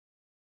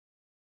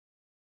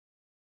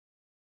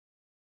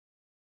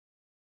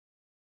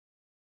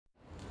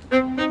My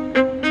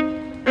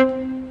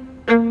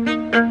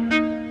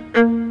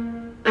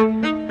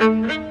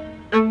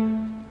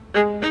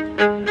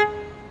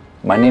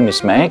name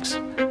is Max.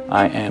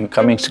 I am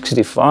coming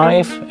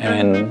 65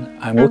 and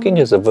I'm working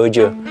as a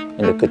verger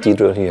in the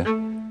cathedral here.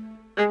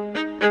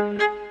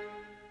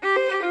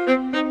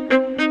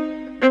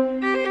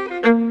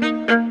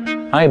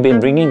 I've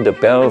been ringing the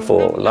bell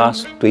for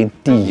last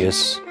 20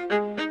 years.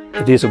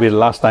 This will be the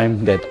last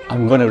time that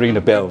I'm going to ring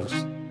the bells.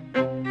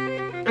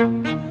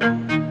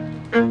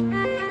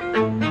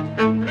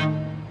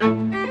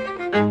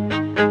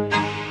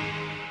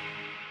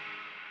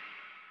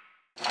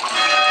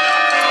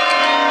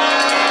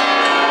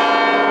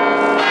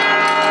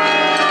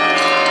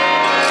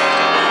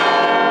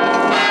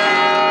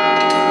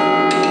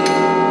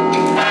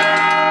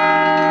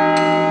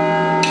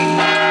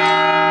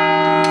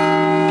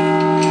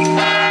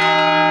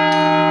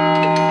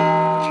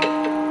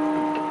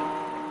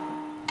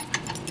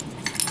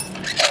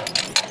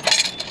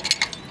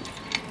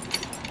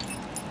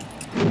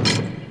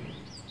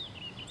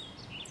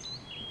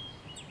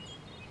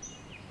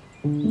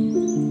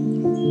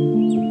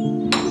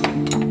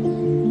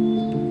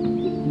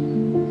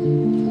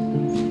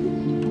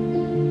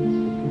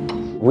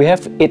 We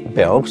have 8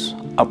 bells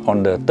up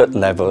on the 3rd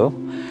level.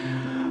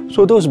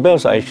 So those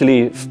bells are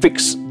actually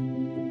fixed,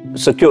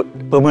 secured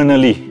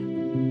permanently.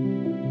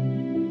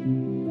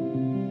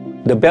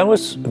 The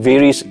bells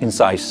varies in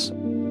size.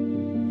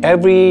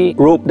 Every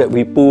rope that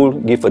we pull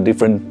gives a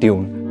different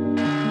tune.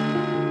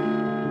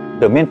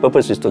 The main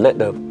purpose is to let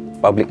the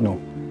public know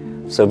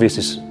service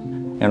is,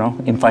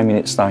 in 5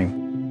 minutes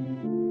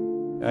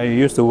time. I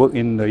used to work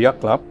in the yacht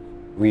club.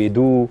 We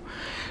do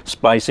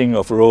splicing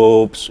of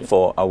ropes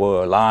for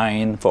our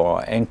line, for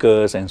our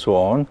anchors and so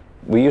on.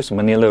 We use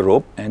manila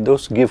rope and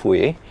those give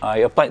way. I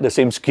applied the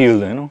same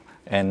skill,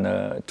 and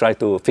try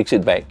to fix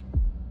it back.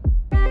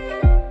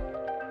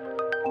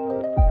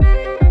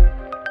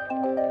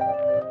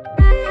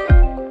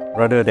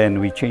 Rather than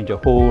we change a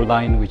whole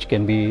line, which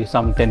can be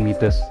some 10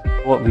 meters,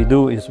 what we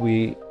do is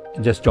we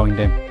just join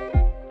them.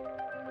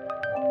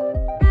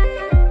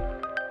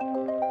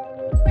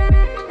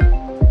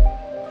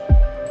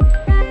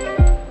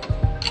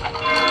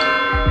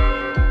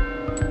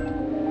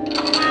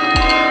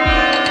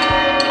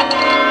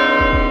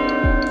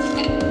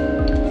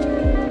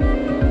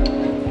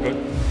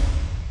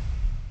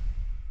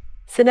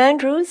 St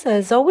Andrews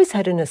has always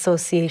had an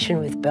association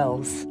with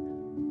bells.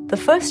 The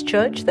first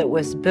church that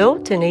was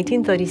built in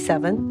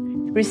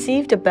 1837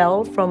 received a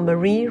bell from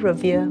Marie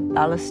Revere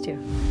Ballastier.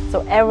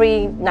 So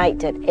every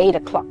night at 8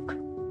 o'clock,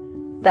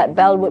 that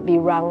bell would be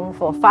rung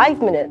for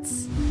 5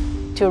 minutes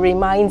to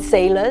remind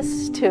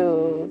sailors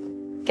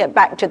to get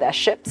back to their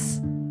ships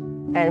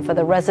and for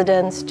the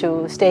residents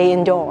to stay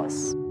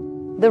indoors.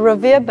 The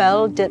Revere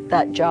bell did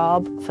that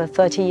job for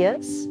 30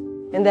 years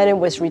and then it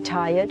was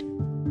retired.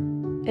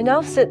 It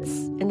now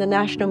sits in the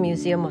National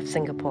Museum of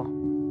Singapore.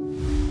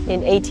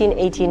 In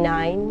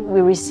 1889, we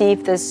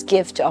received this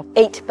gift of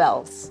 8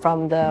 bells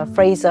from the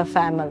Fraser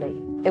family.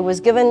 It was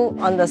given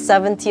on the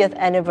 70th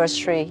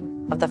anniversary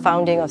of the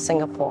founding of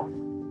Singapore.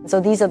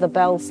 So these are the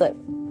bells that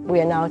we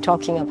are now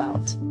talking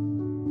about.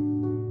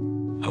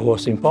 I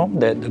was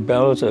informed that the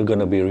bells are going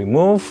to be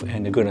removed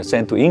and they're going to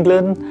send to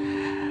England.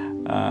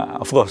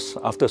 Of course,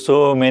 after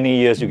so many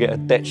years, you get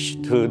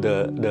attached to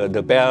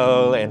the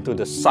bell and to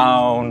the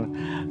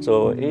sound.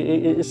 So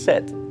it's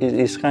sad.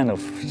 It's kind of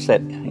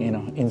sad,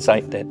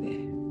 inside that.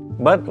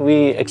 But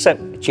we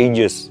accept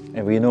changes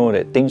and we know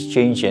that things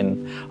change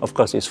and of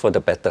course it's for the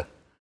better.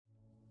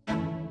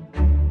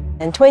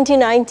 And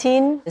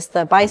 2019 is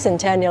the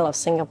Bicentennial of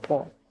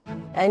Singapore.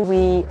 And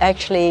we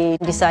actually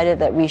decided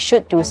that we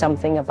should do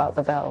something about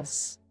the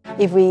bells.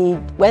 If we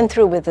went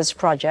through with this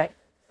project,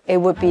 it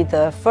would be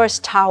the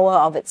first tower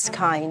of its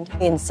kind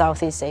in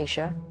Southeast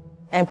Asia.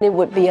 And it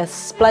would be a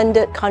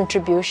splendid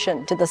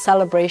contribution to the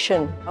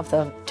celebration of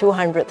the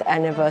 200th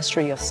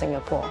anniversary of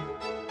Singapore.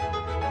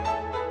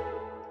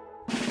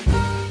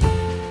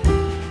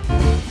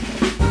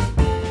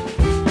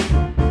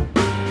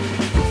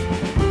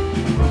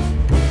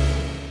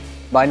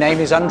 My name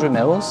is Andrew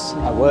Mills.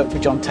 I work for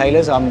John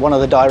Taylor's. I'm one of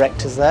the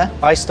directors there.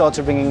 I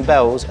started ringing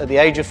bells at the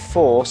age of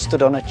 4,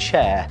 stood on a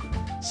chair.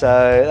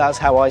 So that's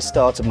how I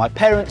started. My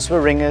parents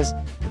were ringers,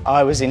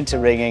 I was into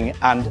ringing,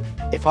 and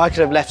if I could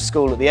have left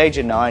school at the age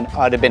of 9,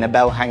 I'd have been a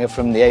bell hanger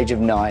from the age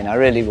of 9, I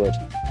really would.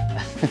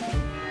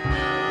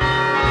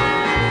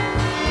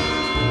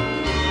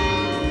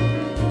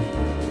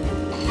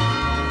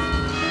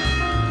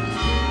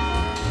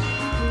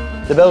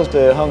 The bells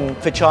were hung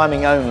for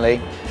chiming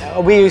only.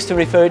 We used to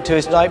refer to it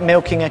as like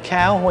milking a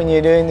cow when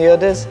you're doing the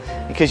udders,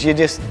 because you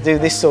just do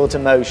this sort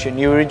of motion.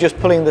 You were just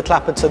pulling the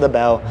clapper to the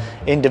bell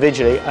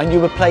individually and you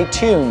would play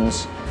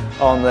tunes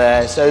on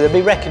there, so there'd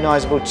be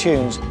recognisable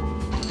tunes.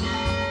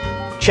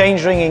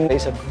 Change ringing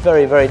is a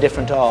very, very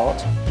different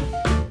art.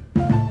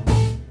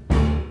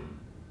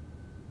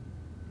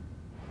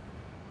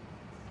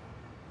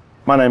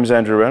 My name is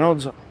Andrew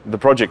Reynolds. The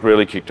project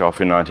really kicked off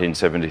in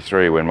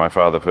 1973 when my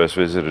father first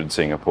visited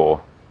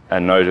Singapore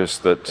and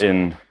noticed that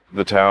in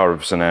The tower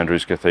of St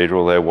Andrew's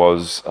Cathedral, there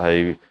was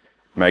a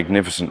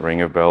magnificent ring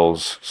of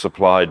bells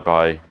supplied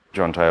by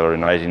John Taylor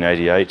in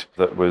 1888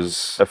 that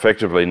was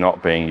effectively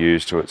not being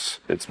used to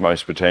its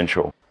most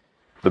potential.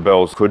 The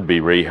bells could be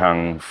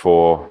rehung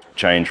for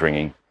change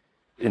ringing.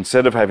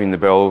 Instead of having the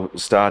bell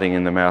starting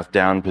in the mouth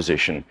down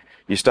position,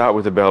 you start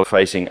with the bell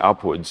facing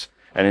upwards,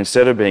 and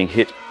instead of being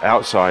hit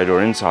outside or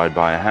inside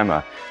by a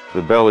hammer,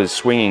 the bell is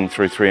swinging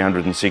through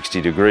 360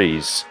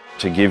 degrees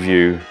to give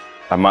you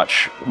a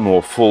much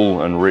more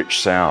full and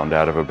rich sound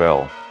out of a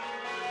bell.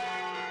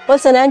 Well,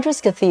 St Andrew's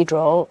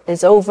Cathedral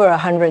is over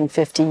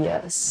 150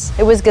 years.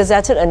 It was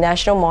gazetted a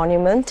national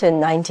monument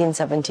in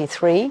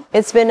 1973.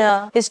 It's been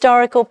a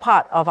historical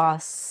part of our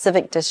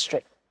civic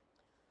district.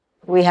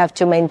 We have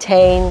to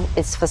maintain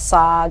its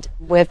facade.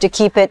 We have to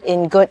keep it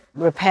in good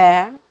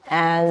repair.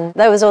 And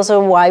that was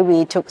also why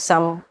we took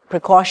some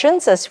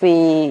precautions as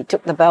we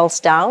took the bells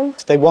down.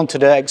 They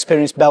wanted an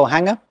experienced bell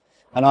hanger,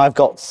 and I've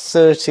got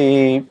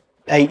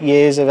 38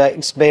 years of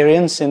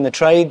experience in the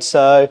trade,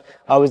 so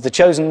I was the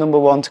chosen number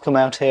one to come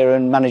out here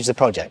and manage the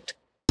project.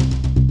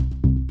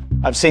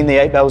 I've seen the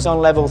 8 bells on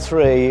level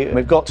 3.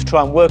 We've got to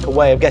try and work a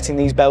way of getting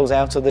these bells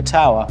out of the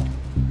tower.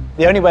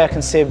 The only way I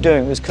can see of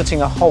doing it was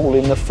cutting a hole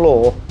in the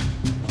floor.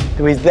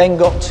 We've then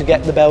got to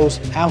get the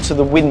bells out of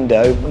the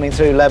window,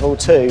 through level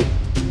 2.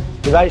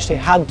 We've actually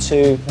had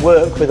to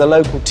work with a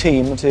local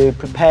team to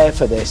prepare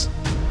for this.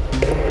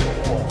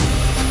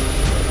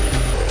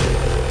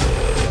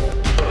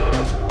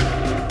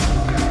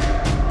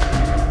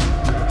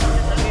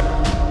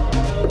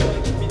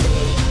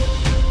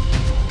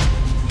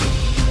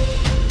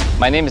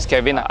 My name is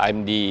Kevin.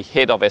 I'm the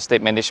Head of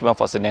Estate Management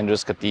for St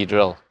Andrew's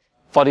Cathedral.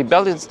 For the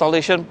bell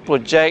installation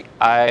project,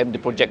 I am the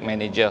project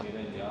manager.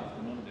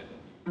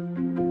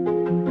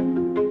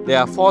 There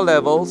are 4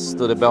 levels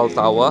to the bell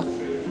tower.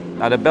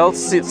 Now the bell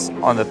sits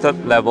on the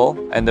 3rd level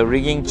and the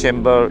ringing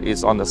chamber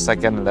is on the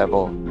 2nd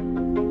level.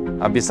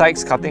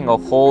 Besides cutting a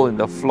hole in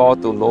the floor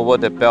to lower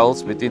the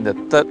bells between the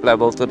 3rd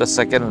level to the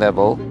 2nd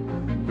level,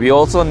 we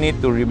also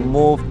need to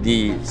remove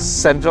the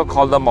central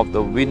column of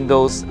the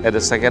windows at the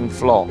 2nd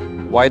floor,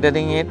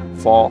 widening it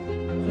for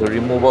the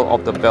removal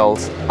of the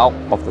bells out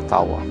of the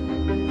tower.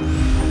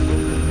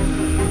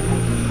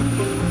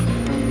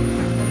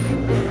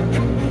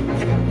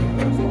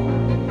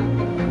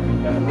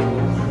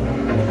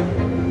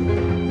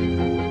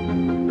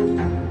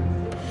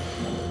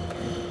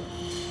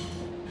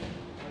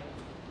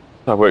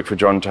 I work for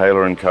John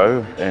Taylor &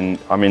 Co, and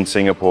I'm in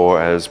Singapore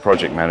as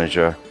project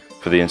manager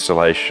for the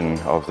installation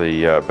of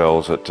the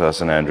bells at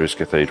St Andrew's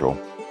Cathedral.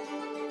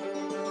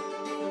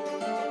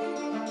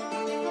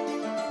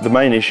 The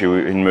main issue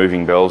in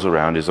moving bells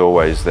around is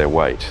always their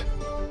weight.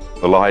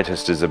 The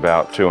lightest is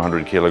about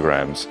 200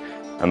 kilograms,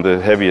 and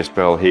the heaviest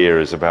bell here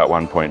is about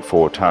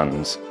 1.4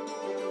 tons.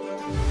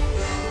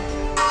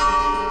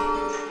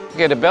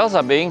 Okay, the bells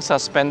are being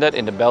suspended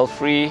in the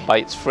belfry by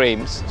its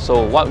frames.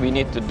 So what we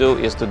need to do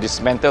is to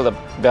dismantle the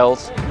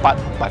bells part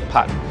by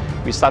part.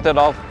 We started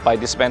off by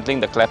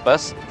dismantling the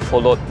clappers,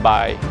 followed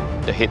by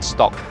the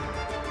headstock.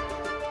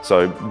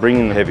 So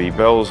bringing the heavy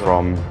bells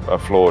from a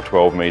floor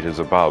 12 meters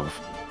above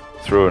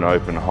through an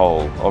open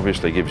hole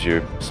obviously gives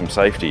you some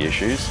safety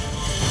issues.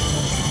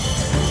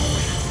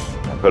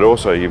 But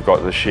also you've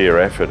got the sheer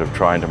effort of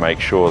trying to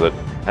make sure that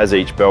as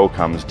each bell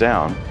comes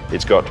down,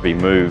 it's got to be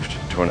moved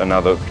to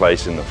another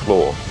place in the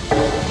floor.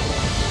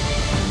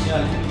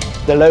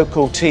 The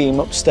local team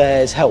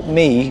upstairs helped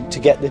me to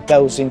get the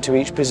bells into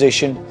each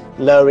position,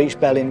 lower each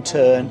bell in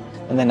turn,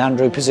 and then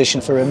Andrew position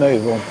for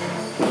removal.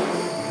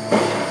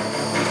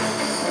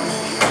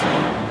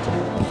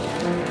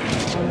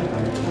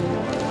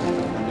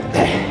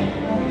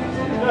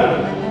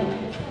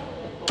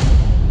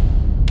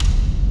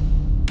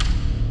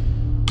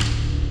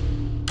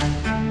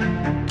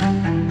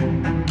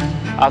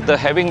 After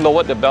having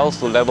lowered the bells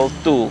to level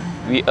 2,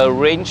 we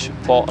arranged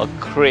for a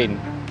crane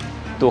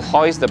to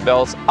hoist the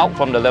bells out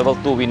from the level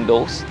 2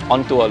 windows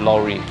onto a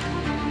lorry.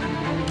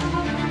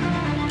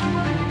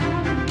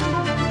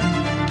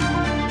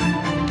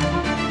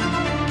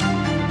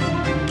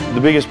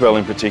 The biggest bell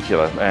in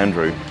particular,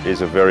 Andrew,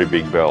 is a very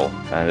big bell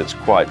and it's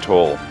quite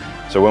tall.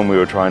 So when we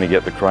were trying to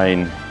get the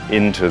crane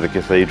into the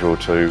cathedral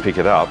to pick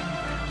it up,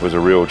 it was a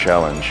real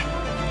challenge.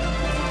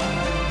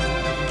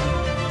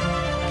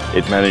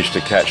 It managed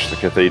to catch the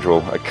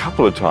cathedral a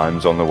couple of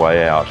times on the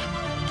way out.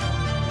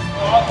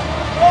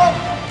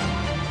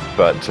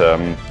 But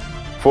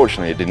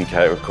fortunately it didn't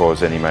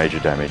cause any major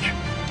damage.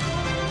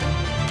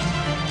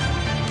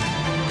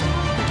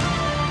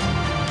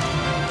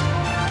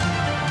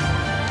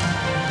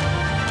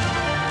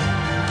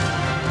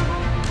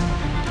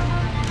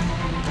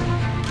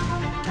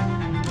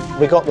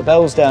 We got the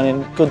bells down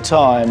in good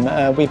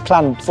time. We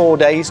planned 4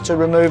 days to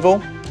removal,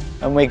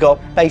 and we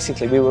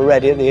were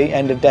ready at the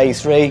end of day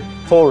 3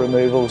 for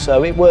removal,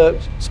 so it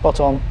worked spot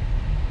on.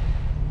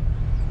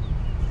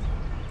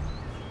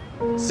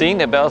 Seeing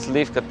the bells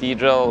leave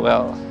Cathedral,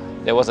 well,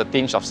 there was a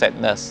tinge of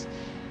sadness.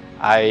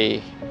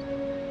 I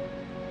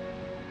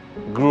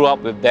grew up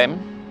with them.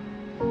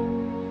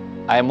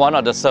 I'm one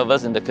of the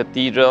servers in the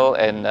cathedral,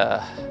 and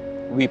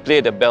we play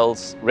the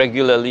bells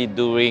regularly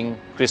during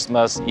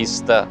Christmas,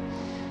 Easter.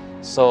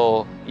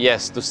 So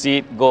yes, to see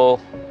it go,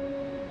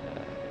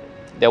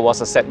 there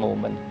was a sad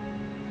moment.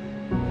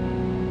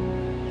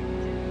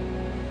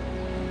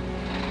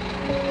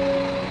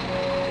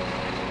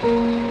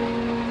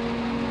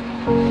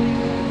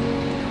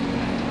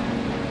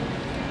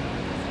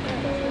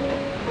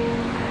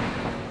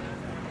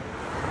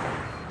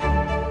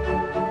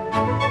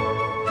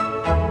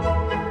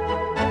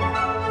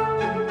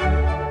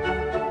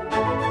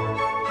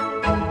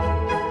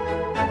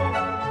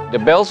 The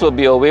bells will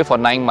be away for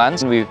 9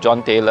 months with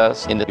John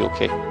Taylor's in the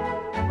UK.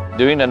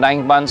 During the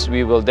 9 months,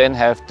 we will then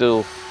have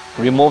to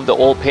remove the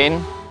old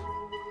paint,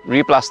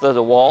 replaster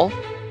the wall,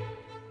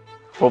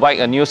 provide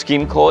a new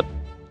skim coat,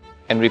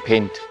 and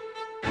repaint.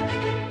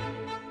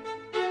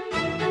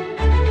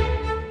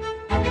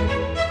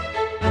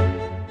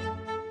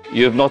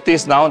 You've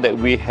noticed now that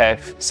we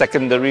have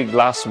secondary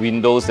glass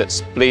windows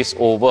that's placed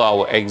over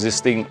our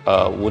existing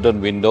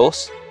wooden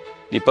windows.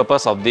 The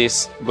purpose of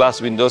these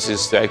glass windows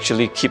is to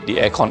actually keep the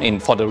aircon in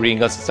for the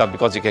ringers itself,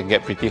 because it can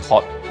get pretty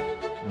hot.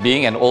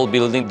 Being an old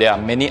building, there are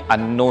many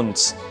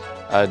unknowns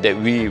that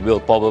we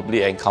will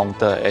probably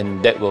encounter,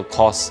 and that will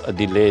cause a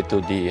delay to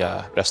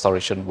the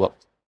restoration work.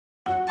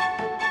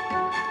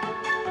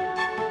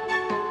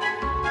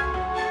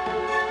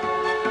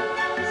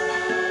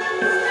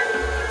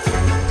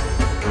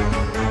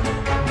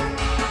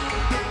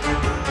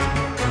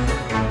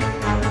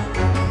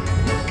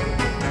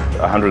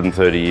 A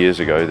 130 years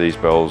ago, these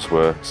bells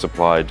were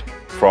supplied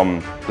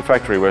from the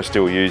factory we're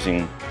still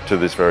using to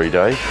this very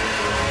day.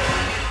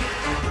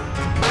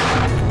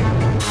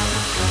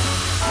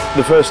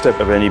 The first step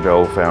of any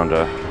bell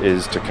founder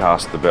is to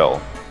cast the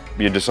bell.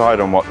 You decide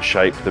on what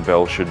shape the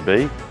bell should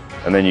be,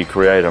 and then you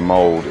create a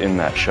mould in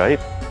that shape.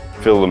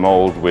 Fill the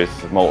mould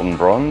with molten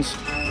bronze,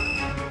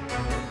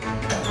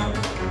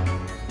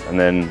 and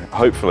then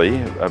hopefully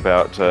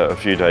about a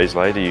few days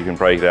later you can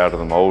break it out of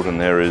the mould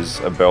and there is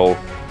a bell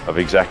of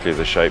exactly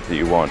the shape that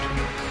you want.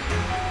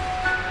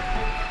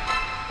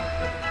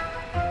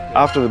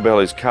 After the bell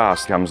is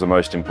cast comes the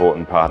most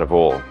important part of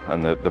all,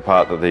 and the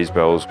part that these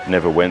bells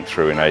never went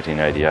through in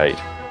 1888,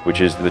 which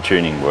is the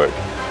tuning work.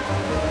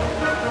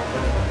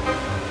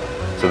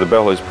 So the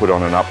bell is put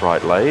on an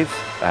upright lathe,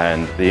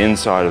 and the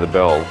inside of the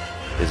bell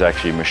is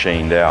actually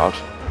machined out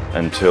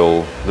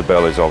until the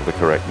bell is of the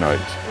correct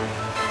notes.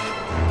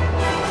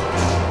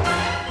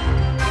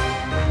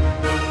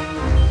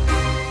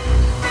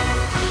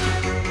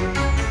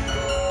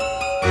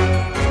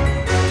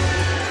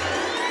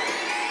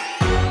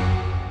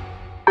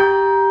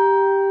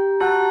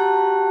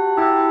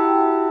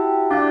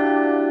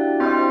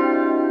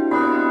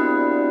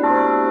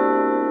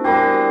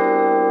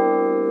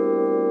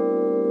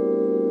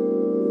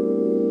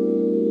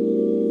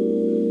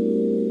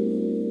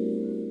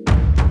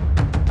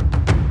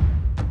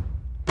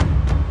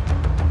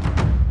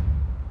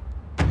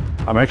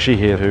 I'm actually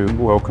here to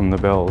welcome the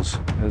bells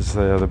as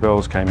the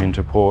bells came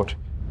into port.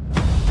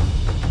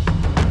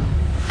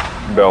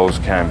 Bells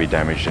can be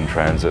damaged in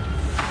transit.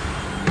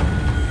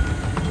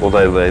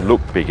 Although they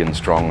look big and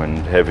strong and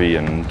heavy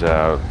and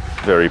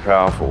very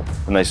powerful,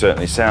 and they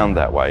certainly sound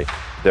that way,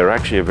 they're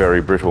actually a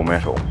very brittle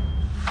metal.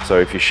 So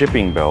if you're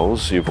shipping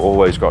bells, you've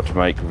always got to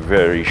make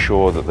very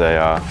sure that they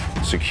are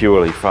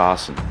securely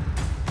fastened.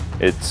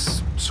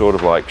 It's sort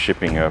of like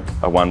shipping a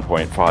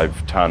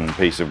 1.5 ton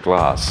piece of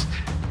glass.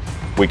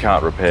 We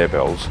can't repair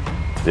bells.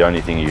 The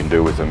only thing you can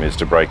do with them is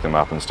to break them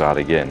up and start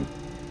again.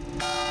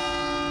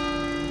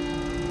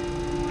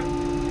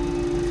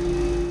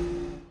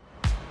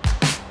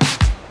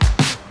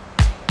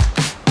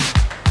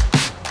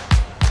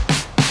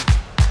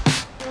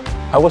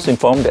 I was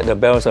informed that the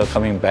bells are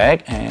coming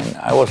back, and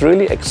I was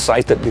really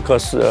excited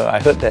because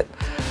I heard that,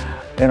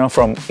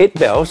 from 8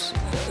 bells,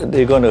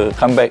 they're going to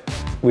come back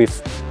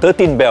with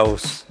 13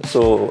 bells.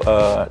 So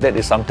that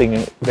is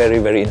something very,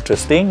 very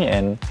interesting,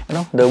 and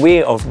the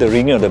way of the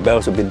ringing of the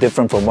bells will be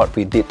different from what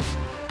we did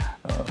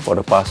for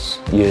the past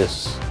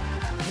years.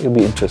 It'll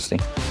be interesting.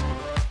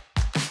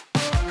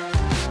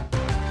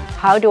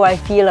 How do I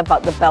feel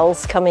about the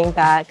bells coming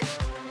back?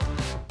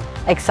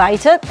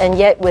 Excited and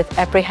yet with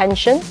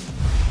apprehension.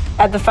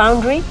 At the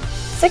foundry,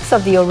 6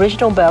 of the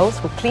original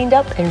bells were cleaned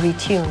up and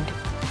retuned.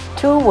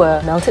 2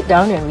 were melted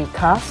down and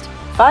recast.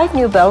 5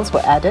 new bells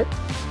were added,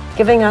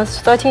 giving us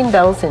 13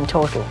 bells in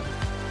total.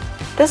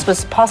 This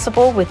was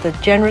possible with the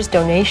generous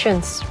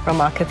donations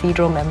from our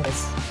cathedral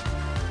members.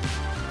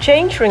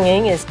 Change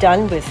ringing is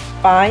done with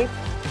 5,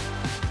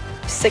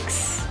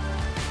 6,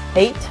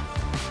 8,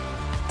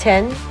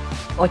 10,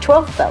 or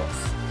 12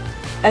 bells.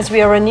 As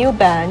we are a new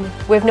band,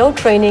 we have no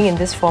training in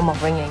this form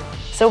of ringing,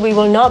 so we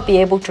will not be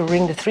able to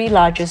ring the 3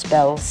 largest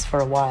bells for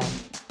a while.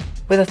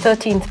 With a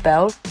 13th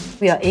bell,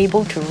 we are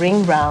able to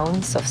ring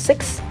rounds of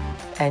 6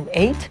 and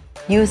 8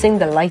 using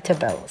the lighter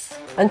bells,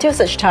 until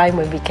such time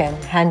when we can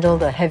handle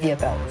the heavier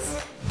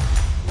bells.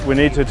 We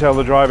need to tell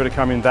the driver to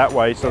come in that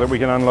way so that we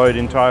can unload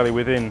entirely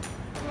within.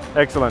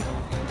 Excellent.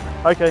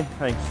 Okay,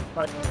 thanks.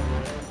 Bye.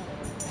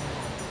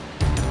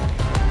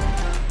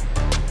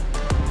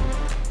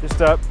 Just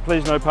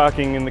please no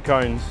parking in the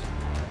cones.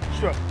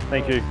 Sure.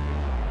 Thank you.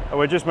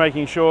 We're just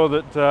making sure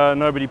that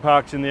nobody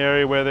parks in the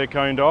area where they're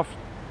coned off.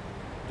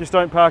 Just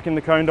don't park in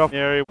the coned off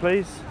area,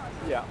 please.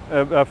 Yeah.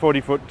 A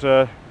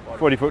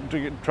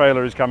 40-foot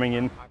trailer is coming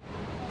in.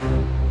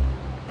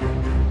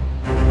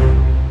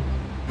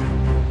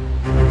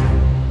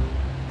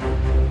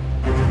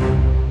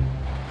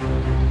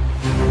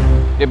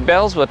 The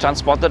bells were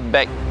transported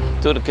back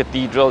to the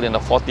cathedral in a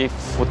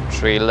 40-foot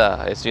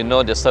trailer. As you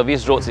know, the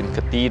service roads in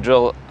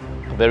cathedral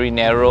are very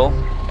narrow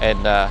and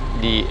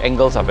the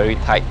angles are very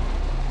tight.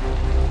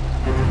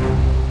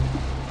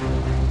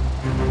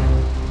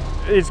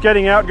 Is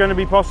getting out going to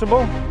be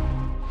possible?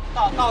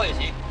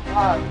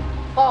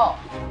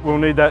 We'll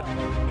need that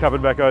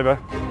covered back over.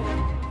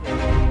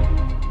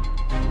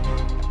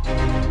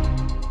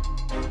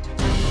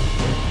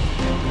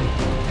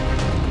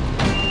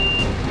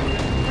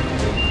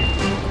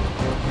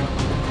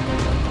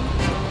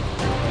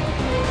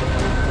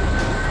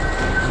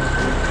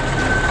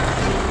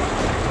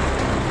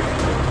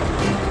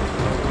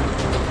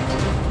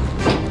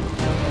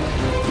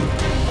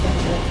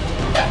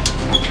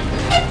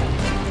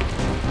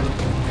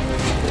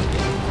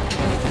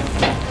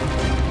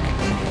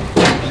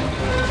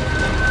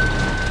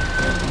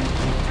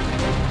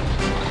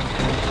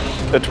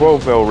 The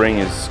 12-bell ring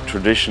is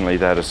traditionally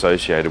that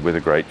associated with a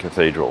great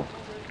cathedral.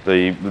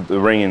 The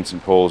ring in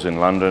St Paul's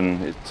in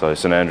London, so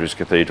St Andrew's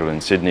Cathedral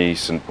in Sydney,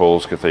 St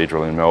Paul's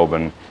Cathedral in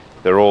Melbourne,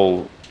 they're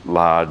all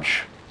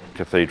large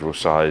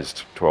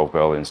cathedral-sized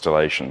 12-bell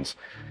installations.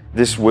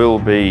 This will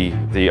be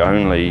the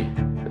only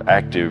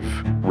active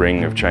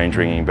ring of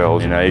change-ringing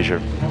bells in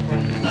Asia.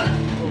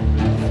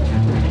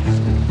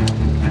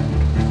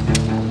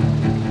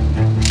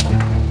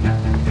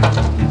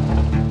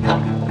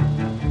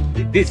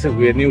 This will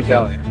be a new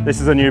bell. This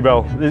is a new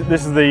bell.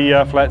 This is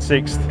the flat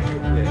sixth.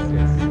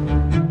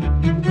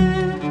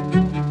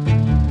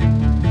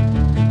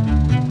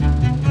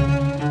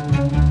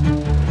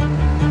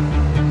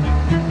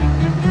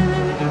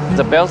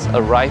 The bells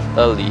arrived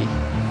early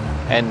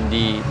and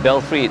the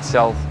belfry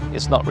itself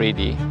is not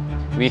ready.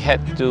 We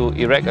had to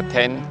erect a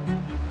tent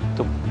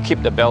to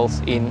keep the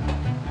bells in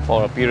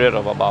for a period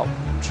of about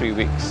 3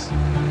 weeks.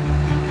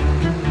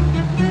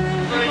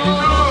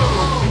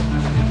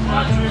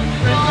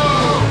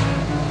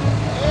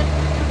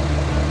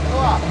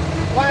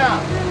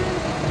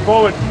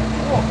 Forward.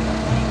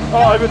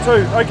 Oh, over 2,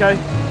 okay.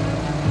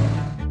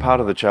 Part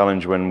of the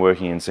challenge when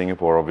working in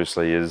Singapore,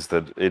 obviously, is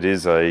that it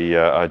is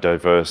a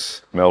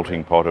diverse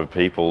melting pot of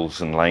peoples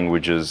and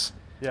languages.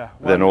 Yeah,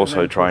 then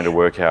also trying to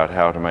work out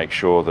how to make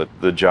sure that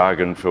the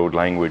jargon-filled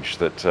language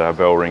that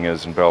bell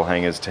ringers and bell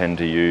hangers tend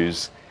to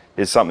use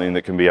is something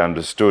that can be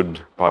understood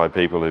by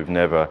people who've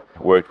never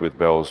worked with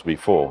bells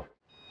before.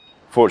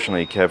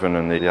 Fortunately, Kevin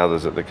and the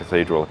others at the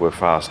cathedral were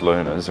fast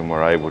learners and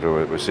were able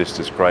to assist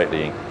us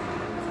greatly.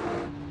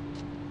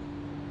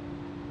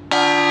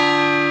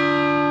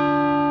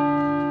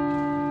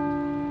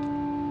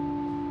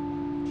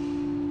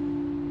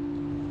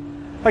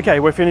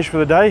 Okay, we're finished for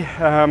the day.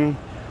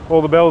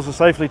 All the bells are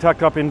safely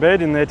tucked up in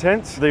bed in their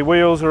tents. The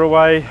wheels are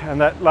away and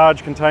that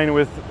large container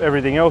with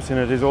everything else in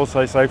it is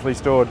also safely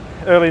stored.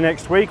 Early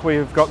next week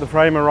we've got the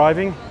frame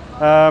arriving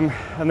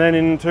and then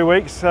in 2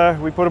 weeks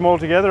we put them all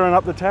together and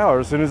up the tower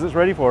as soon as it's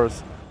ready for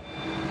us.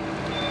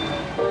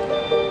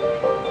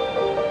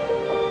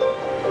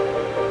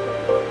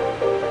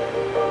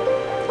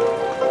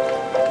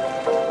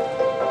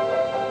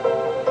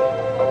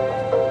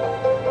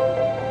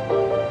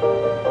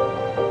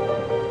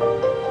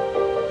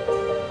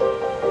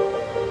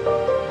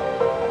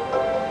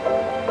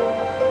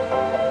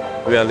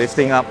 We are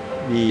lifting up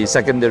the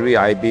secondary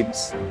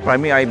I-beams.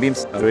 Primary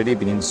I-beams have already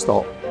been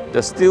installed.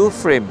 The steel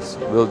frames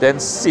will then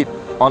sit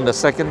on the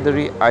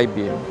secondary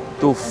I-beam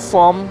to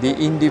form the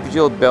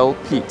individual bell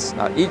pits.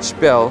 Now each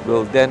bell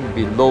will then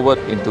be lowered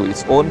into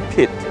its own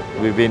pit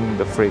within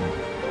the frame.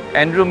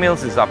 Andrew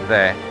Mills is up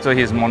there, so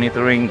he's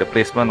monitoring the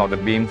placement of the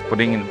beams,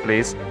 putting in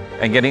place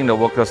and getting the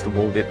workers to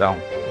mold it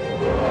down.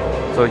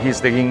 So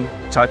he's taking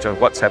charge of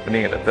what's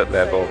happening at the third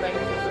level.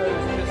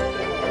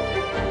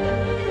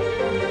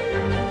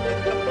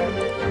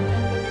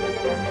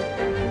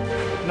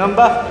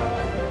 Number?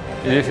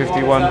 Is it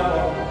 51?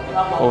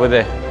 Over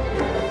there.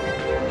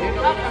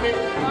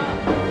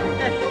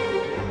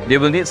 They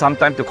will need some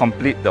time to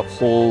complete the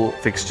whole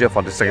fixture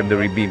for the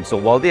secondary beam. So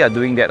while they are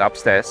doing that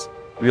upstairs,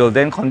 we will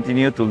then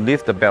continue to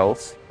lift the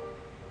bells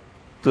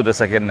to the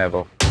second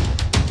level.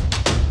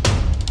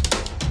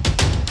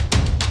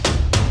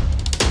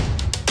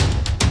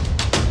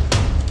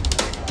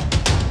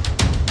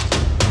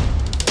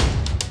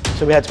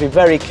 So we had to be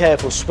very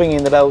careful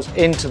swinging the bells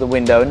into the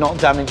window and not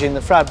damaging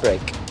the fabric.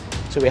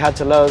 So we had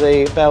to lower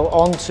the bell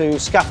onto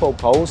scaffold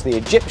poles, the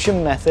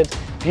Egyptian method,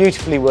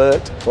 beautifully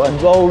worked,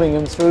 and rolling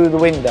them through the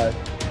window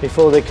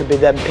before they could be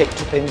then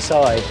picked up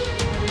inside.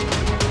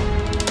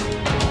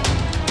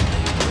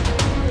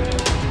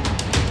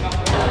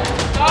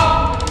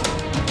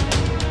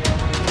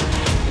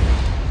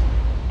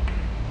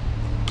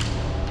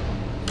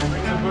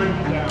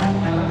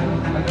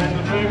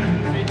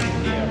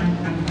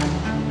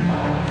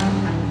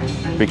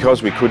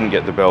 Because we couldn't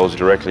get the bells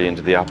directly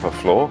into the upper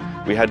floor,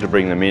 we had to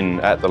bring them in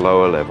at the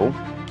lower level,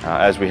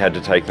 as we had to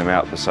take them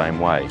out the same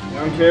way.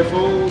 Down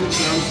careful, down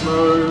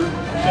slow,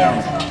 down.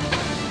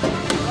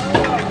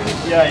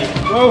 Yay.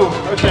 Whoa,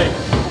 okay.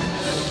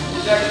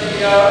 It's actually too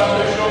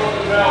short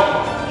for the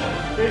bell.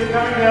 Keep it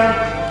coming down.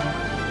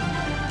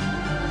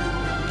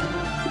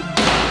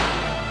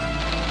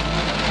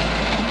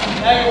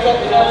 Now you've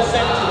got the bell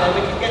centre there,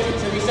 we can get it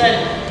to this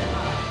end.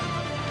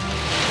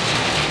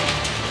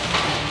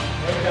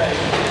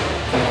 Okay.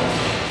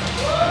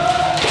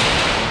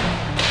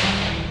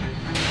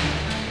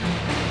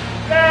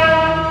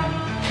 Down!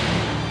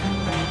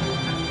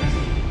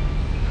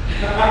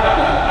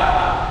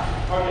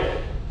 Okay.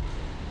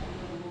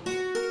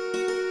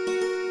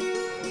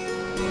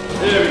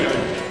 There we go.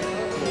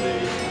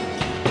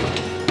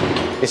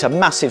 It's a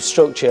massive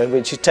structure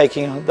which is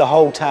taking the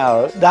whole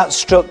tower. That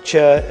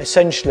structure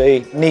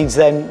essentially needs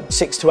then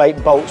 6 to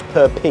 8 bolts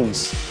per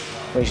piece,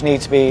 which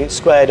need to be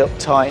squared up,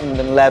 tightened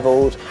and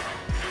levelled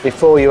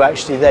before you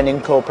actually then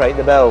incorporate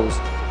the bells.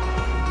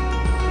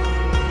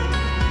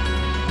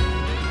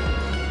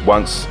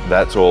 Once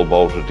that's all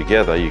bolted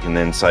together, you can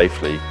then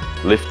safely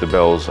lift the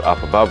bells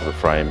up above the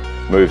frame,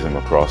 move them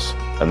across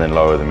and then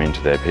lower them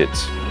into their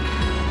pits.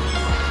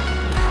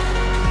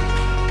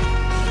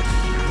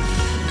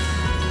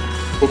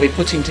 We'll be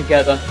putting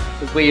together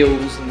the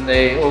wheels and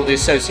all the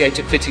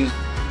associated fittings,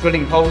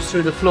 drilling holes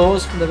through the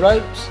floors for the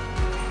ropes,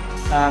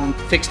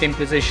 fixed in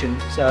position.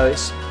 So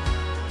it's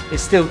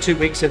still 2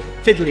 weeks of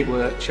fiddly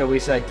work, shall we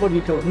say. What do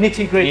you call it?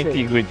 Nitty gritty.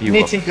 Nitty gritty.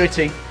 Nitty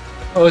gritty.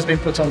 Always been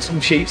put on some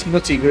sheets,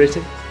 nutty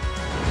gritty.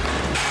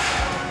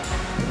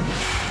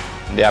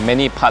 There are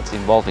many parts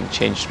involved in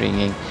change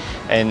ringing,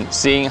 and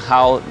seeing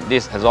how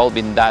this has all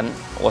been done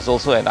was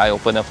also an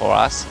eye-opener for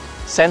us.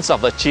 Sense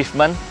of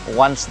achievement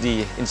once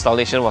the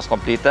installation was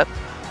completed.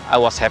 I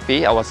was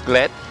happy, I was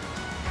glad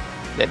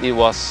that it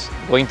was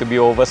going to be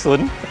over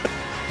soon.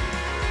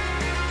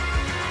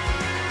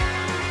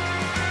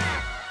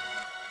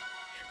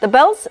 The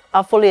bells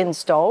are fully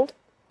installed.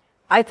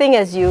 I think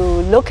as you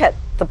look at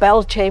the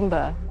bell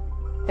chamber,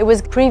 it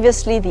was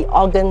previously the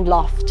organ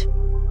loft.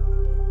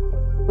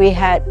 We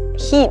had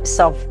heaps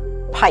of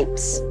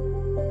pipes,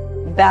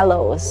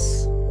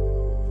 bellows,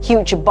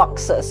 huge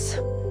boxes.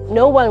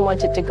 No one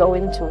wanted to go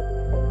into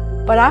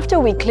it. But after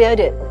we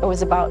cleared it, it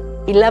was about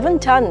 11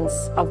 tons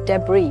of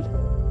debris.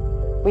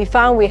 We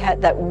found we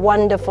had that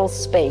wonderful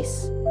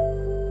space.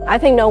 I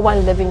think no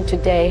one living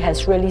today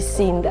has really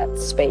seen that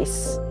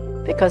space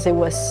because it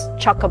was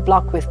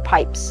chock-a-block with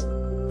pipes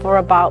for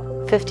about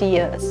 50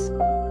 years.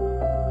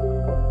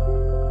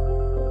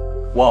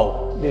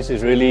 Wow, this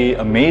is really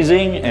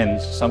amazing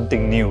and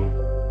something new.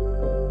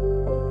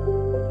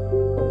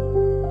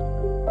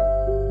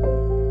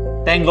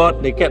 Thank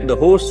God they kept the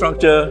whole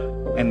structure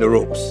and the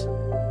ropes.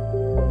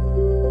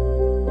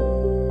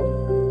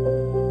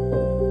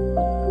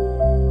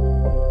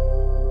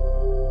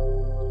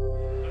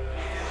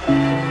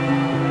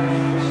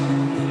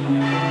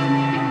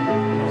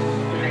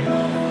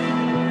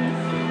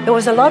 There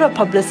was a lot of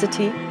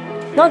publicity,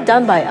 not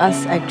done by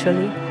us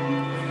actually,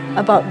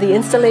 about the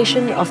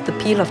installation of the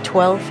Peal of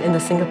 12 in the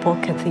Singapore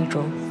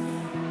Cathedral.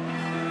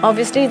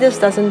 Obviously, this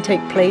doesn't take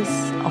place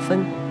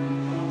often,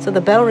 so the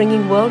bell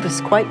ringing world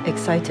was quite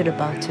excited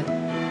about it.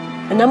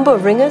 A number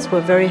of ringers were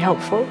very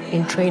helpful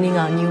in training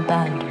our new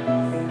band.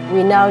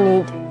 We now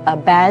need a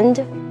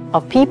band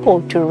of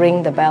people to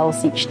ring the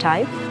bells each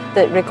time.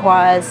 That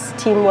requires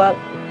teamwork,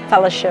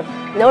 fellowship,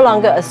 no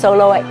longer a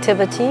solo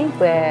activity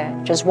where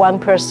just one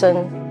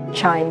person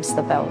chimes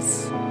the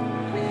bells.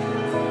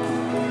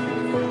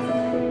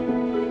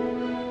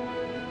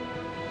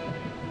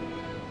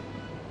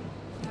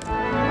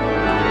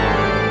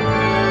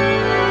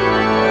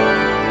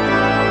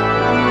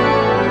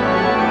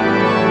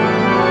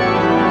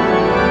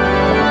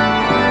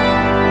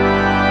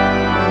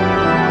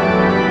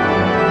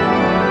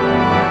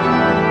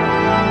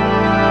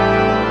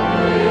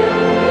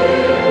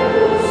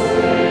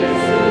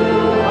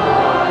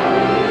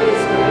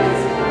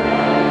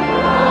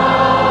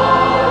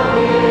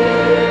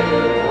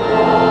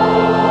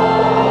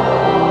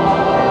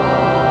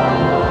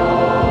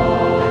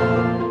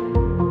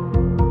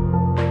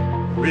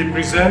 We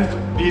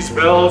present these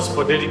bells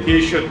for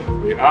dedication.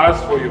 We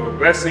ask for your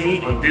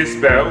blessing on these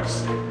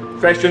bells,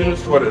 fashioned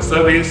for the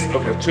service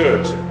of your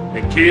church,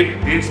 and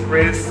keep this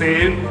place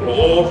safe for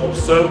all who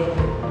serve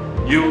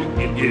you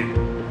in it.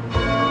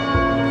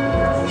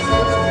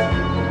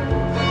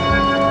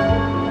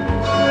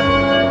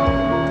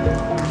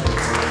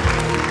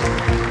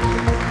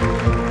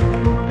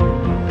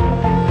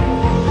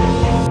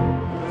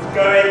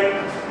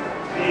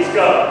 Please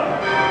go.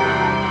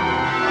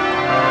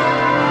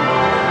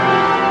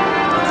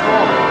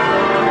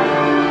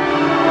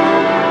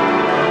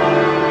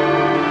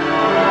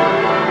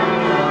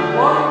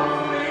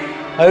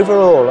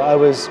 Overall, I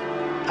was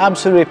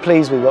absolutely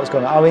pleased with what's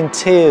gone on. I'm in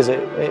tears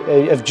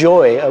of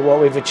joy at what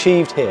we've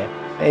achieved here.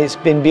 It's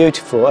been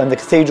beautiful and the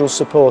cathedral's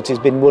support has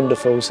been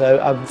wonderful, so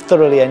I've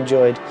thoroughly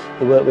enjoyed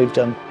the work we've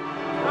done.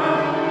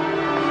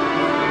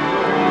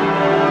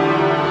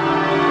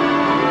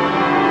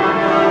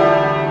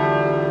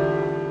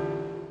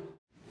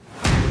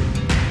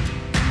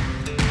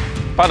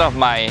 Part of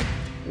my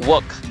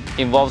work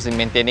involves in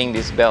maintaining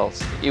these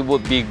bells. It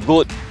would be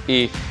good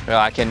if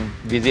I can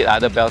visit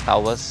other bell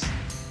towers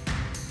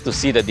to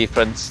see the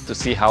difference, to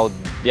see how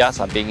theirs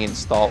are being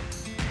installed,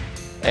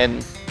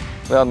 and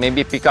well,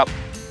 maybe pick up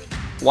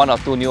 1 or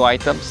 2 new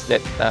items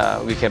that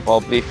we can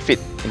probably fit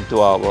into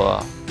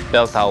our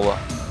bell tower.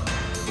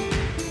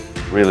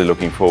 Really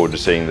looking forward to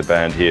seeing the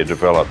band here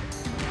develop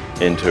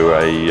into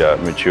a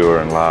mature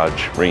and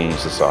large ringing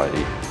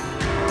society.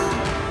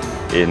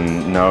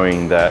 In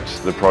knowing that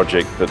the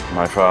project that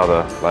my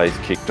father Laith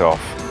kicked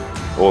off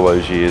all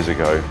those years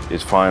ago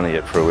is finally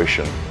at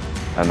fruition,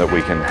 and that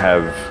we can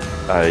have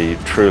a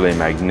truly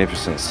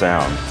magnificent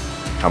sound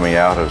coming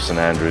out of St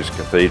Andrew's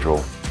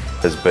Cathedral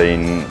has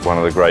been one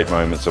of the great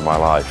moments of my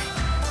life.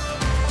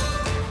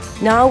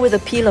 Now with a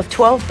peal of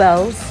 12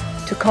 bells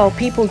to call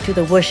people to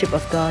the worship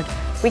of God,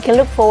 We can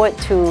look forward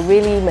to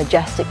really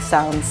majestic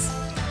sounds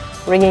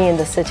ringing in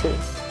the city.